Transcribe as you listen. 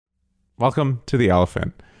Welcome to The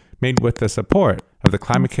Elephant, made with the support of the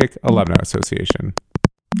Climate Kick Alumni Association.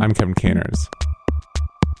 I'm Kevin Caners.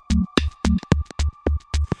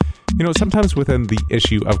 Sometimes within the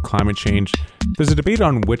issue of climate change, there's a debate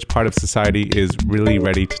on which part of society is really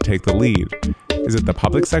ready to take the lead. Is it the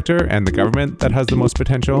public sector and the government that has the most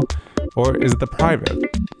potential, or is it the private?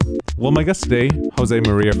 Well, my guest today, Jose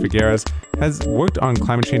Maria Figueres, has worked on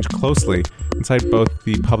climate change closely inside both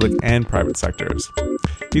the public and private sectors.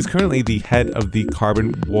 He's currently the head of the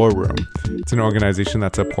Carbon War Room. It's an organization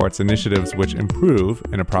that supports initiatives which improve,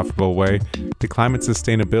 in a profitable way, the climate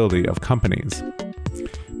sustainability of companies.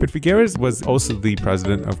 But Figueres was also the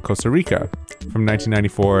president of Costa Rica from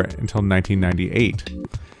 1994 until 1998.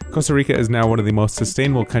 Costa Rica is now one of the most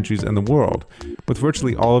sustainable countries in the world, with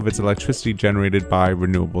virtually all of its electricity generated by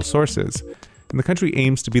renewable sources. And the country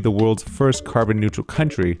aims to be the world's first carbon-neutral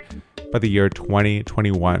country by the year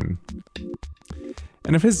 2021.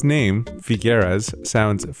 And if his name, Figueres,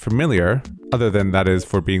 sounds familiar, other than that is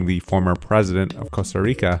for being the former president of Costa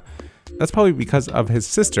Rica, that's probably because of his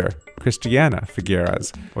sister, Christiana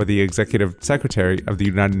Figueres, or the executive secretary of the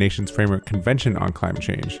United Nations Framework Convention on Climate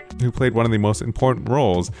Change, who played one of the most important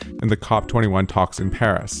roles in the COP21 talks in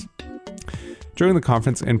Paris. During the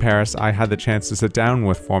conference in Paris, I had the chance to sit down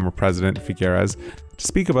with former President Figueres to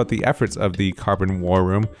speak about the efforts of the Carbon War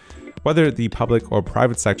Room, whether the public or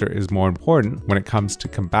private sector is more important when it comes to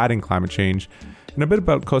combating climate change, and a bit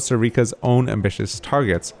about Costa Rica's own ambitious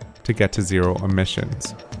targets to get to zero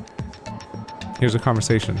emissions. Here's a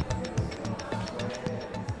conversation.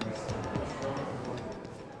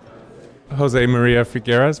 Jose Maria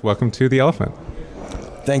Figueres, welcome to The Elephant.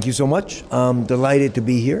 Thank you so much. I'm delighted to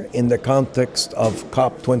be here in the context of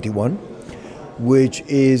COP21, which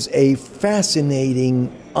is a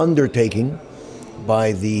fascinating undertaking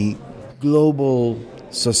by the global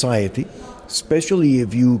society, especially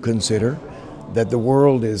if you consider that the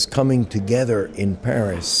world is coming together in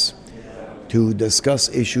Paris to discuss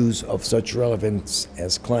issues of such relevance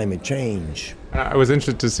as climate change. I was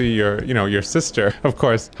interested to see your sister, of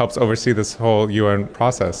course, helps oversee this whole UN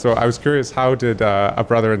process. So I was curious, how did a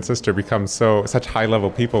brother and sister become such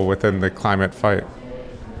high-level people within the climate fight?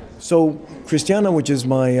 So Christiana, which is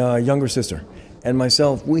my younger sister, and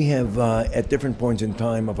myself, we have at different points in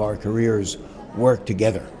time of our careers worked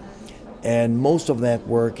together. And most of that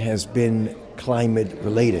work has been climate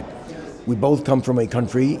related. We both come from a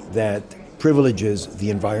country that privileges the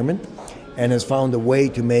environment and has found a way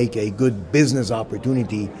to make a good business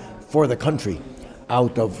opportunity for the country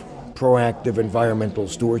out of proactive environmental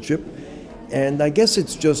stewardship. And I guess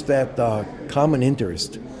it's just that common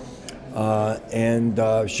interest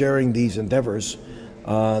and sharing these endeavors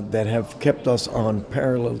that have kept us on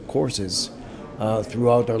parallel courses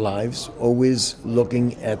throughout our lives, always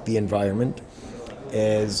looking at the environment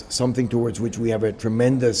as something towards which we have a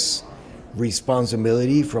tremendous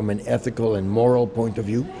responsibility from an ethical and moral point of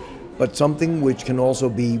view, but something which can also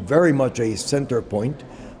be very much a center point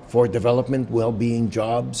for development, well-being,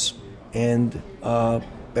 jobs, and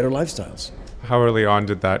better lifestyles. How early on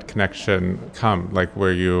did that connection come?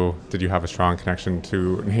 Did you have a strong connection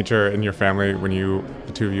to nature in your family when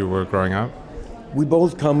the two of you were growing up? We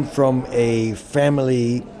both come from a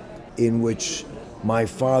family in which my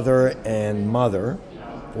father and mother,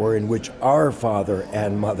 or in which our father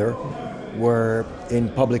and mother, were in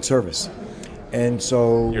public service. And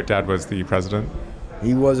so... Your dad was the president?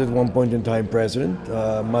 He was at one point in time president.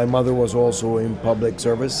 My mother was also in public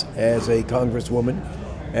service as a congresswoman,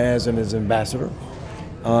 as an ambassador,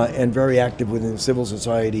 and very active within civil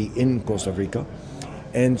society in Costa Rica.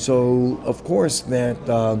 And so, of course, that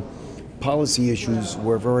policy issues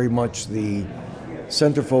were very much the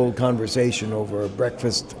centerfold conversation over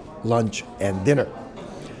breakfast, lunch, and dinner.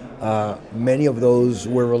 Many of those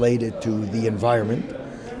were related to the environment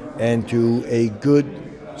and to a good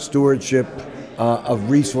stewardship of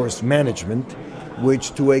resource management,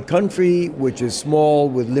 which to a country which is small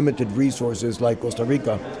with limited resources like Costa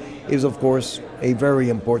Rica is, of course, a very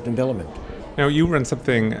important element. Now, you run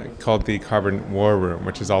something called the Carbon War Room,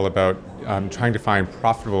 which is all about trying to find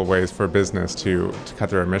profitable ways for business to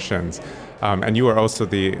cut their emissions. And you are also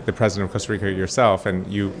the president of Costa Rica yourself, and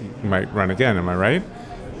you might run again, am I right?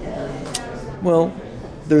 Well,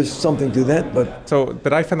 there's something to that,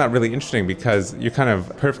 but I find that really interesting because you're kind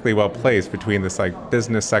of perfectly well placed between this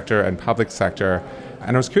business sector and public sector.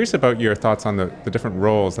 And I was curious about your thoughts on the different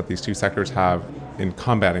roles that these two sectors have in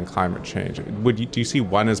combating climate change. Do you see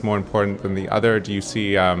one as more important than the other? Do you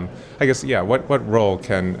see, what role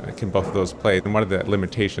can both of those play, and what are the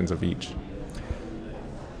limitations of each?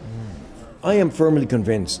 I am firmly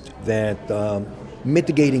convinced that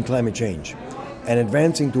mitigating climate change and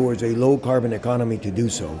advancing towards a low carbon economy to do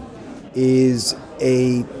so is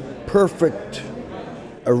a perfect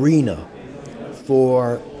arena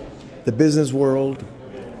for the business world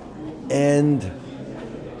and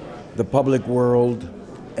the public world,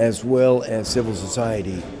 as well as civil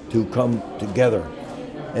society, to come together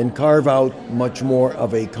and carve out much more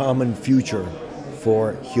of a common future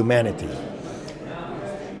for humanity.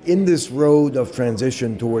 In this road of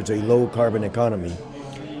transition towards a low carbon economy,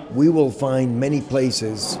 we will find many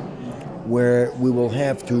places where we will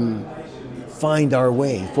have to find our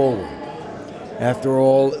way forward. After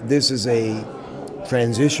all, this is a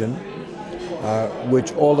transition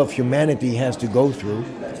which all of humanity has to go through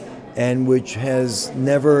and which has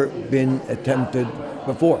never been attempted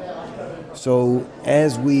before. So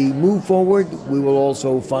as we move forward, we will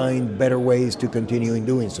also find better ways to continue in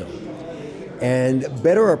doing so. And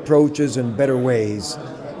better approaches and better ways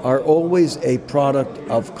are always a product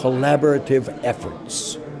of collaborative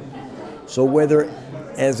efforts. So whether,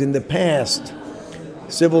 as in the past,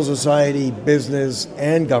 civil society, business,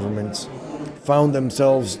 and governments found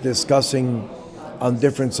themselves discussing on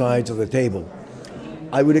different sides of the table,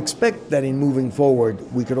 I would expect that in moving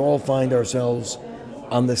forward, we could all find ourselves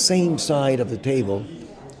on the same side of the table,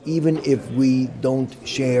 even if we don't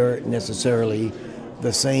share necessarily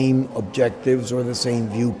the same objectives or the same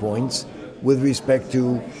viewpoints with respect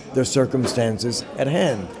to the circumstances at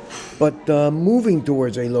hand. But moving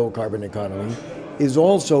towards a low-carbon economy is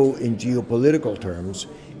also, in geopolitical terms,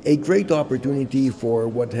 a great opportunity for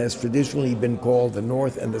what has traditionally been called the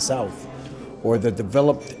North and the South, or the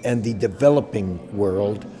developed and the developing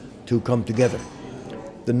world, to come together.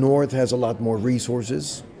 The North has a lot more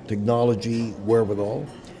resources, technology, wherewithal.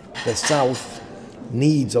 The South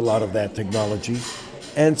needs a lot of that technology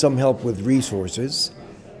and some help with resources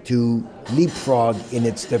to leapfrog in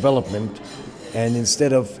its development, and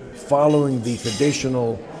instead of following the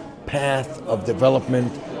traditional path of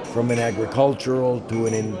development from an agricultural to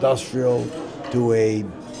an industrial to a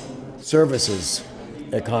services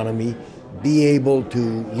economy, be able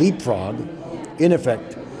to leapfrog, in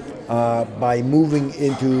effect, by moving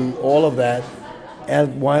into all of that,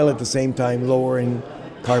 and while at the same time lowering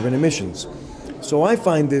carbon emissions. So I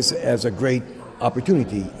find this as a great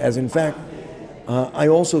opportunity, as in fact, I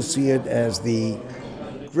also see it as the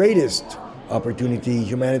greatest opportunity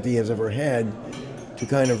humanity has ever had to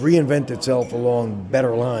kind of reinvent itself along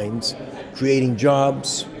better lines, creating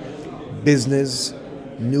jobs, business,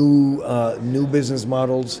 new business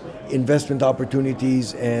models, investment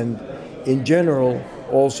opportunities, and in general,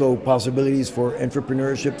 also possibilities for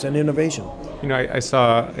entrepreneurships and innovation. You know, I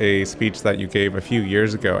saw a speech that you gave a few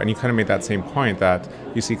years ago, and you kind of made that same point, that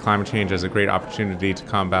you see climate change as a great opportunity to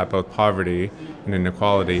combat both poverty and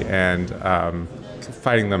inequality, and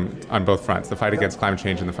fighting them on both fronts, the fight against climate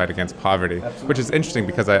change and the fight against poverty. Absolutely. Which is interesting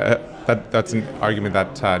because that's an argument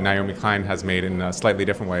that Naomi Klein has made in a slightly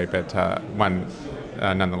different way, but one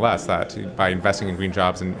nonetheless, that by investing in green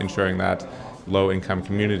jobs and ensuring that low-income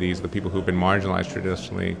communities, the people who've been marginalized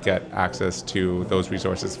traditionally, get access to those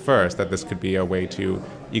resources first, that this could be a way to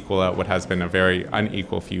equal out what has been a very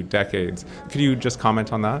unequal few decades. Could you just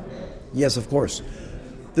comment on that? Yes, of course.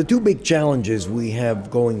 The two big challenges we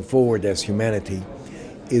have going forward as humanity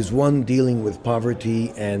is one, dealing with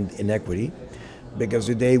poverty and inequity, because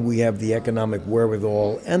today we have the economic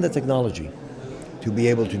wherewithal and the technology to be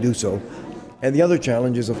able to do so. And the other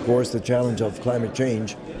challenge is, of course, the challenge of climate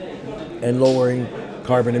change and lowering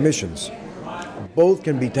carbon emissions. Both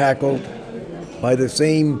can be tackled by the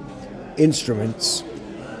same instruments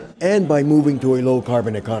and by moving to a low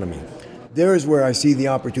carbon economy. There is where I see the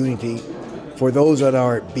opportunity for those that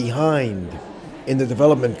are behind in the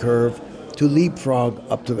development curve to leapfrog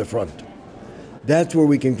up to the front. That's where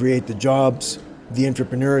we can create the jobs, the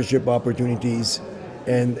entrepreneurship opportunities,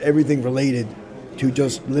 and everything related to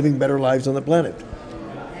just living better lives on the planet.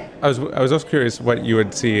 I was also curious what you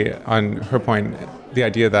would see on her point, the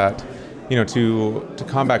idea that, you know, to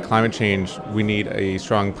combat climate change, we need a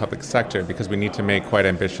strong public sector, because we need to make quite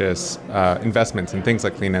ambitious investments in things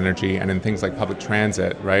like clean energy and in things like public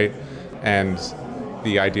transit, right? And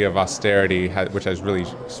the idea of austerity, which has really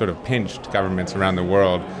sort of pinched governments around the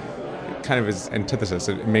world, kind of is antithesis.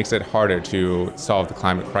 It makes it harder to solve the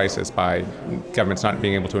climate crisis by governments not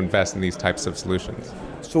being able to invest in these types of solutions.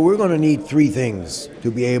 So we're going to need three things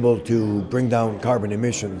to be able to bring down carbon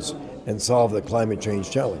emissions and solve the climate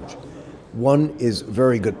change challenge. One is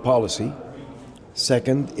very good policy.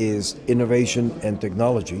 Second is innovation and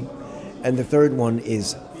technology. And the third one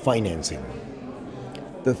is financing.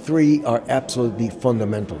 The three are absolutely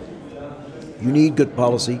fundamental. You need good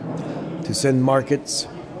policy to send markets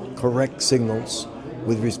correct signals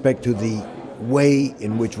with respect to the way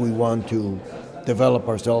in which we want to develop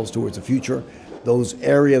ourselves towards the future, those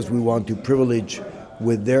areas we want to privilege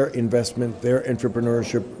with their investment, their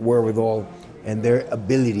entrepreneurship wherewithal, and their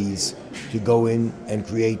abilities to go in and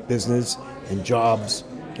create business and jobs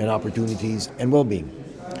and opportunities and well-being.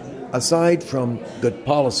 Aside from good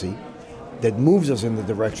policy that moves us in the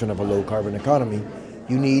direction of a low-carbon economy,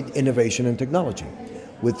 you need innovation and technology.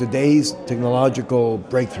 With today's technological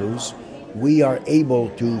breakthroughs, we are able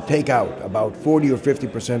to take out about 40 or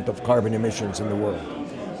 50% of carbon emissions in the world.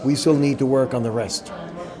 We still need to work on the rest,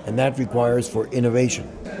 and that requires for innovation.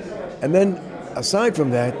 And then, aside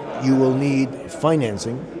from that, you will need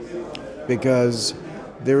financing, because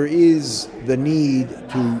there is the need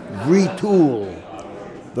to retool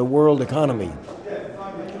the world economy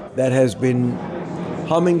that has been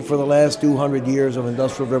humming for the last 200 years of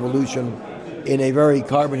industrial revolution in a very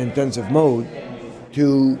carbon-intensive mode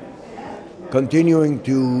to continuing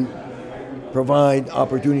to provide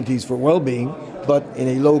opportunities for well-being, but in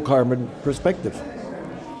a low-carbon perspective.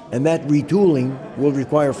 And that retooling will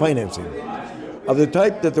require financing of the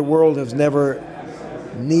type that the world has never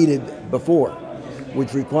needed before,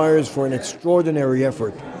 which requires for an extraordinary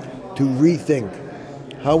effort to rethink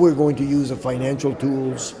how we're going to use the financial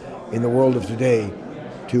tools in the world of today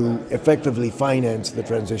to effectively finance the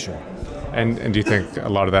transition. And do you think a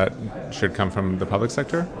lot of that should come from the public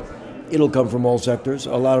sector? It'll come from all sectors.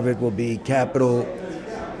 A lot of it will be capital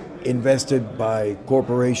invested by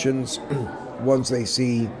corporations once they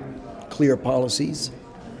see clear policies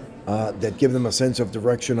that give them a sense of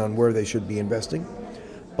direction on where they should be investing.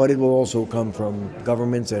 But it will also come from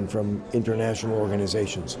governments and from international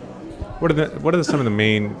organizations. What are some of the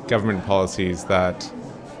main government policies that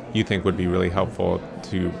you think would be really helpful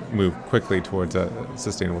to move quickly towards a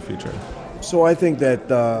sustainable future? So I think that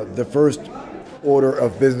the first order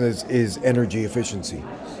of business is energy efficiency.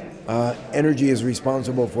 Energy is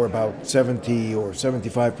responsible for about 70 or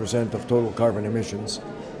 75% of total carbon emissions.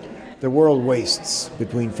 The world wastes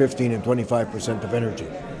between 15 and 25% of energy.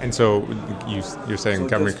 And so you're saying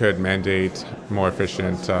government could mandate more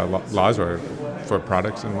efficient laws or for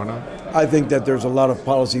products and whatnot? I think that there's a lot of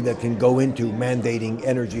policy that can go into mandating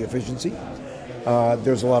energy efficiency.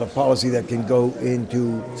 There's a lot of policy that can go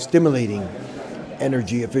into stimulating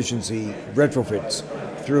energy efficiency retrofits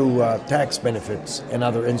through tax benefits and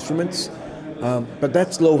other instruments. But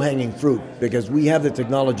that's low-hanging fruit because we have the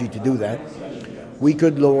technology to do that. We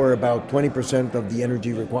could lower about 20% of the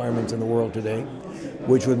energy requirements in the world today,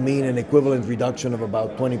 which would mean an equivalent reduction of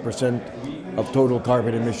about 20% of total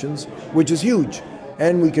carbon emissions, which is huge.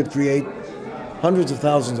 And we could create hundreds of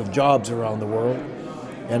thousands of jobs around the world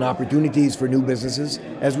and opportunities for new businesses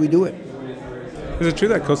as we do it. Is it true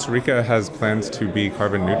that Costa Rica has plans to be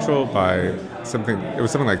carbon neutral by something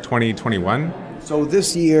like 2021? So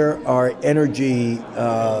this year, our energy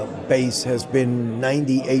base has been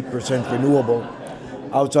 98% renewable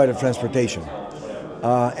outside of transportation.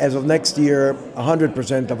 As of next year,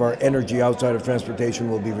 100% of our energy outside of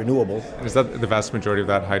transportation will be renewable. And is that the vast majority of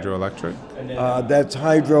that hydroelectric? That's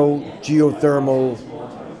hydro, geothermal,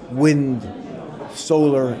 wind,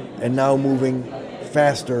 solar, and now moving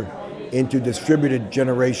faster into distributed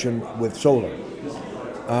generation with solar.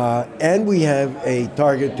 And we have a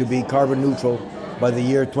target to be carbon neutral by the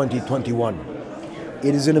year 2021.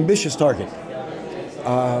 It is an ambitious target.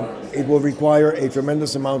 It will require a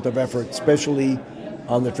tremendous amount of effort, especially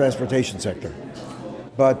on the transportation sector.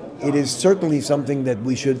 But it is certainly something that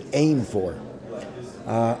we should aim for.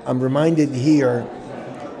 I'm reminded here,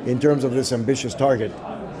 in terms of this ambitious target,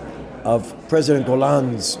 of President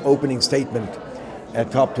Hollande's opening statement at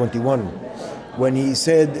COP21, when he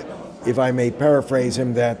said, if I may paraphrase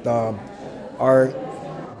him, that our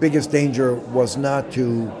biggest danger was not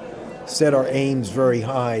to set our aims very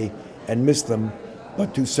high and miss them,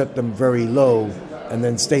 but to set them very low and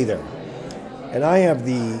then stay there. And I have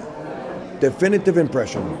the definitive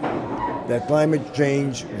impression that climate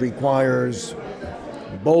change requires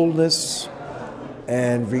boldness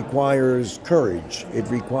and requires courage. It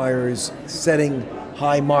requires setting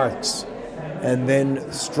high marks and then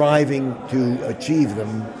striving to achieve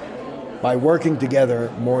them by working together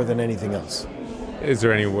more than anything else. Is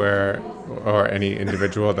there anywhere or any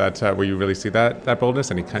individual that where you really see that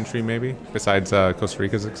boldness? Any country maybe, besides Costa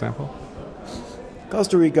Rica's example?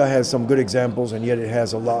 Costa Rica has some good examples, and yet it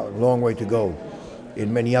has a long way to go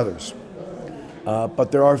in many others.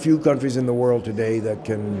 But there are few countries in the world today that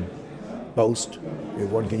can boast, if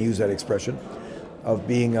one can use that expression, of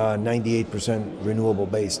being 98% renewable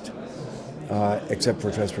based, except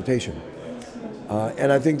for transportation.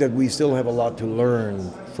 And I think that we still have a lot to learn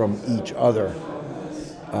from each other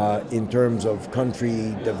in terms of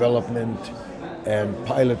country development and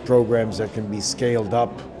pilot programs that can be scaled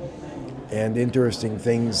up and interesting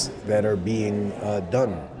things that are being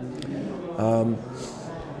done.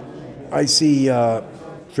 I see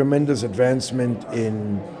tremendous advancement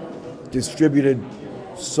in distributed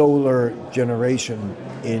solar generation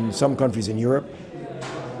in some countries in Europe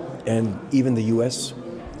and even the US.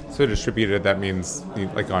 So distributed, that means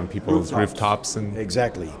like on people's rooftops and...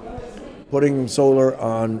 Exactly. Putting solar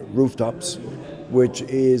on rooftops, which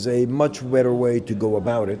is a much better way to go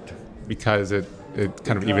about it. Because it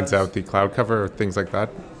kind of evens out the cloud cover or things like that?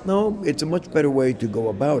 No, it's a much better way to go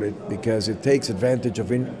about it because it takes advantage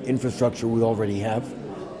of infrastructure we already have,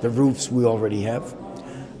 the roofs we already have.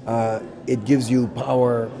 It gives you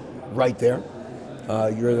power right there.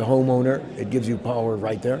 You're the homeowner, it gives you power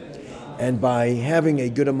right there. And by having a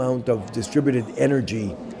good amount of distributed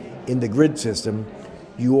energy in the grid system,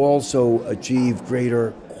 you also achieve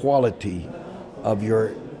greater quality of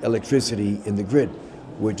your electricity in the grid,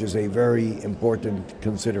 which is a very important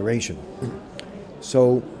consideration.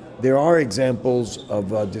 So there are examples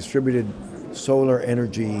of distributed solar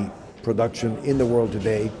energy production in the world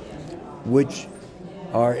today, which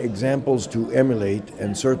are examples to emulate,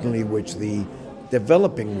 and certainly which the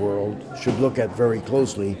developing world should look at very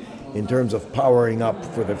closely in terms of powering up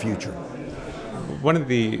for the future. One of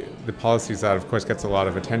the policies that, of course, gets a lot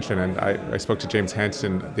of attention, and I spoke to James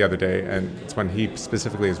Hansen the other day, and it's one he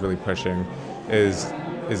specifically is really pushing, is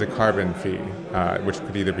a carbon fee, which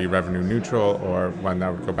could either be revenue neutral or one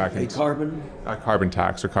that would go back into... A carbon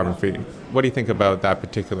tax or carbon fee. What do you think about that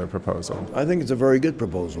particular proposal? I think it's a very good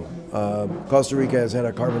proposal. Costa Rica has had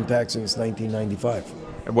a carbon tax since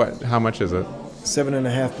 1995. How much is it?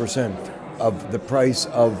 7.5% of the price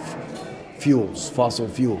of fuels, fossil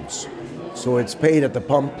fuels. So it's paid at the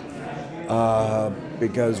pump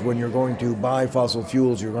because when you're going to buy fossil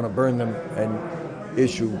fuels, you're going to burn them and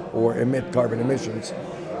issue or emit carbon emissions.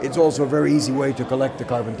 It's also a very easy way to collect the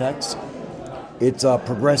carbon tax. It's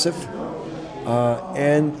progressive,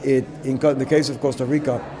 and in the case of Costa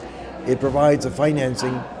Rica, it provides a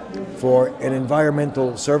financing for an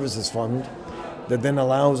environmental services fund that then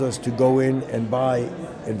allows us to go in and buy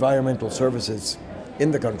environmental services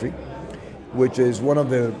in the country, which is one of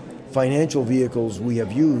the financial vehicles we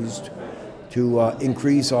have used to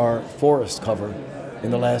increase our forest cover in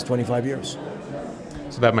the last 25 years.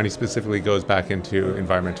 So that money specifically goes back into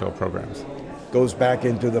environmental programs? Goes back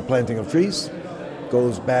into the planting of trees,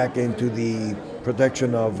 goes back into the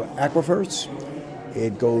protection of aquifers,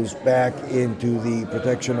 it goes back into the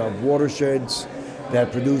protection of watersheds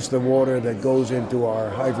that produce the water that goes into our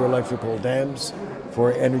hydroelectrical dams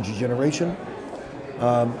for energy generation.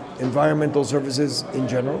 Environmental services in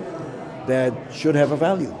general that should have a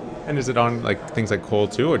value. And is it on like things like coal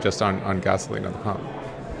too, or just on gasoline at the pump?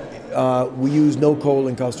 We use no coal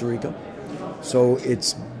in Costa Rica, so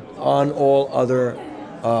it's on all other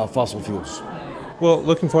fossil fuels. Well,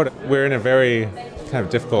 looking forward, we're in a very kind of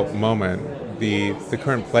difficult moment. The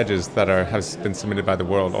current pledges that have been submitted by the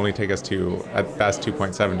world only take us to, at best,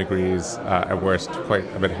 2.7 degrees, at worst, quite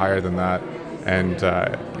a bit higher than that. And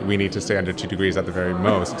we need to stay under 2 degrees at the very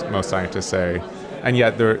most scientists say. And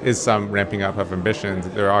yet there is some ramping up of ambitions.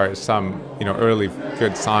 There are some early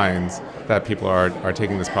good signs that people are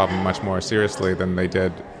taking this problem much more seriously than they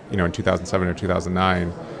did in 2007 or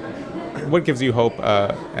 2009. What gives you hope,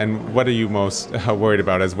 and what are you most worried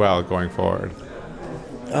about as well going forward?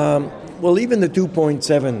 Well, even the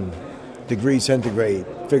 2.7 degrees centigrade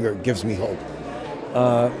figure gives me hope.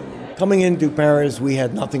 Coming into Paris, we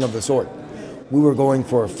had nothing of the sort. We were going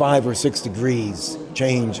for 5 or 6 degrees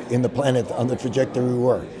change in the planet on the trajectory we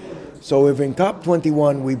were. So if in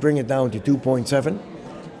COP21 we bring it down to 2.7,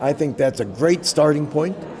 I think that's a great starting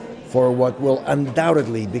point for what will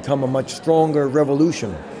undoubtedly become a much stronger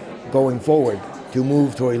revolution going forward to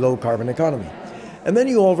move to a low-carbon economy. And then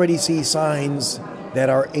you already see signs that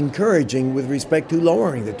are encouraging with respect to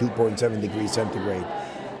lowering the 2.7 degrees centigrade.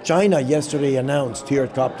 China yesterday announced here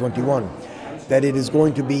at COP21 that it is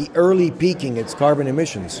going to be early peaking its carbon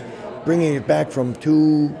emissions, bringing it back from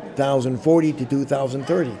 2040 to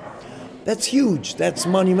 2030. That's huge, that's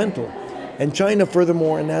monumental. And China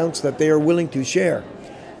furthermore announced that they are willing to share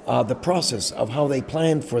the process of how they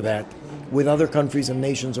planned for that with other countries and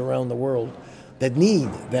nations around the world that need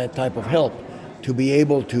that type of help to be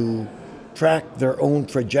able to track their own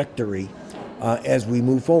trajectory as we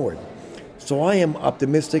move forward. So I am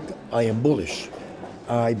optimistic, I am bullish.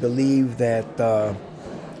 I believe that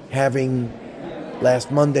having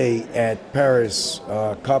last Monday at Paris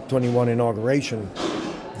COP21 inauguration,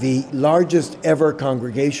 the largest ever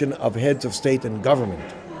congregation of heads of state and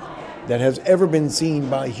government that has ever been seen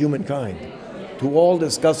by humankind, to all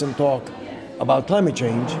discuss and talk about climate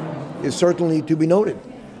change is certainly to be noted.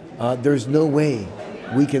 There's no way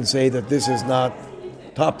we can say that this is not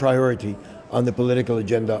top priority on the political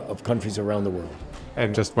agenda of countries around the world.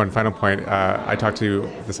 And just one final point, I talked to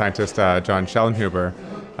the scientist John Schellenhuber,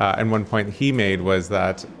 and one point he made was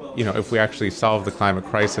that, if we actually solve the climate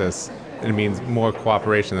crisis, it means more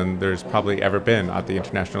cooperation than there's probably ever been at the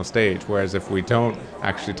international stage. Whereas if we don't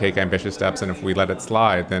actually take ambitious steps and if we let it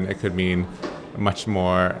slide, then it could mean much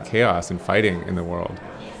more chaos and fighting in the world.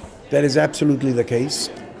 That is absolutely the case,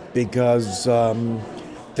 because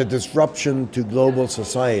the disruption to global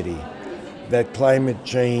society that climate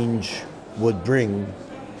change would bring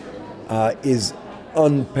is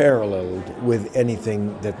unparalleled with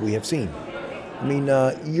anything that we have seen. I mean,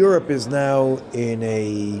 Europe is now in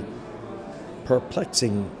a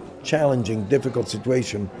perplexing, challenging, difficult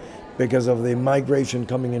situation because of the migration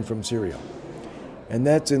coming in from Syria. And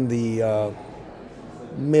that's in the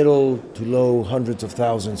middle to low hundreds of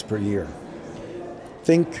thousands per year.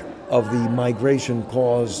 Think of the migration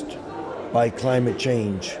caused by climate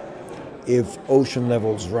change if ocean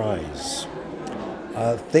levels rise.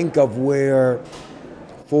 Think of where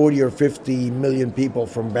 40 or 50 million people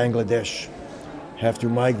from Bangladesh have to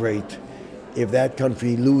migrate if that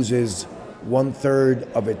country loses 1/3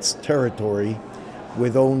 of its territory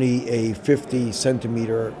with only a 50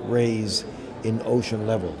 centimeter raise in ocean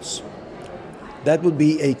levels. That would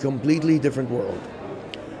be a completely different world,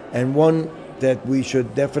 and one that we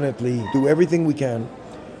should definitely do everything we can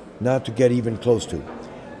not to get even close to.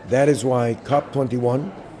 That is why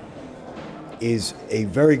COP21 is a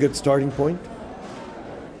very good starting point.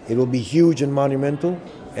 It will be huge and monumental,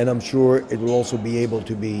 and I'm sure it will also be able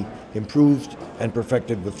to be improved and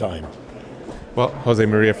perfected with time. Well, Jose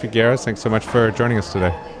Maria Figueres, thanks so much for joining us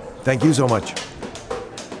today. Thank you so much.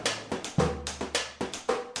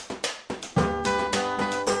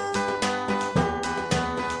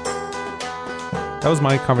 That was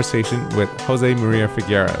my conversation with Jose Maria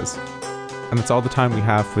Figueres. And that's all the time we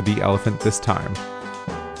have for The Elephant this time.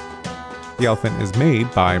 The Elephant is made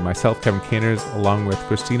by myself, Kevin Caners, along with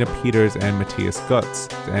Christina Peters and Matthias Gutz,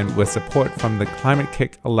 and with support from the Climate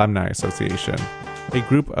Kick Alumni Association, a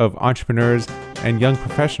group of entrepreneurs and young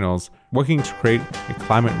professionals working to create a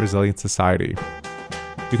climate-resilient society.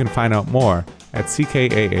 You can find out more at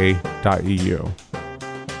ckaa.eu.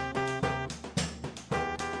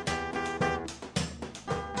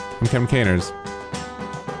 I'm Kevin Caners.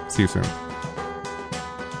 See you soon.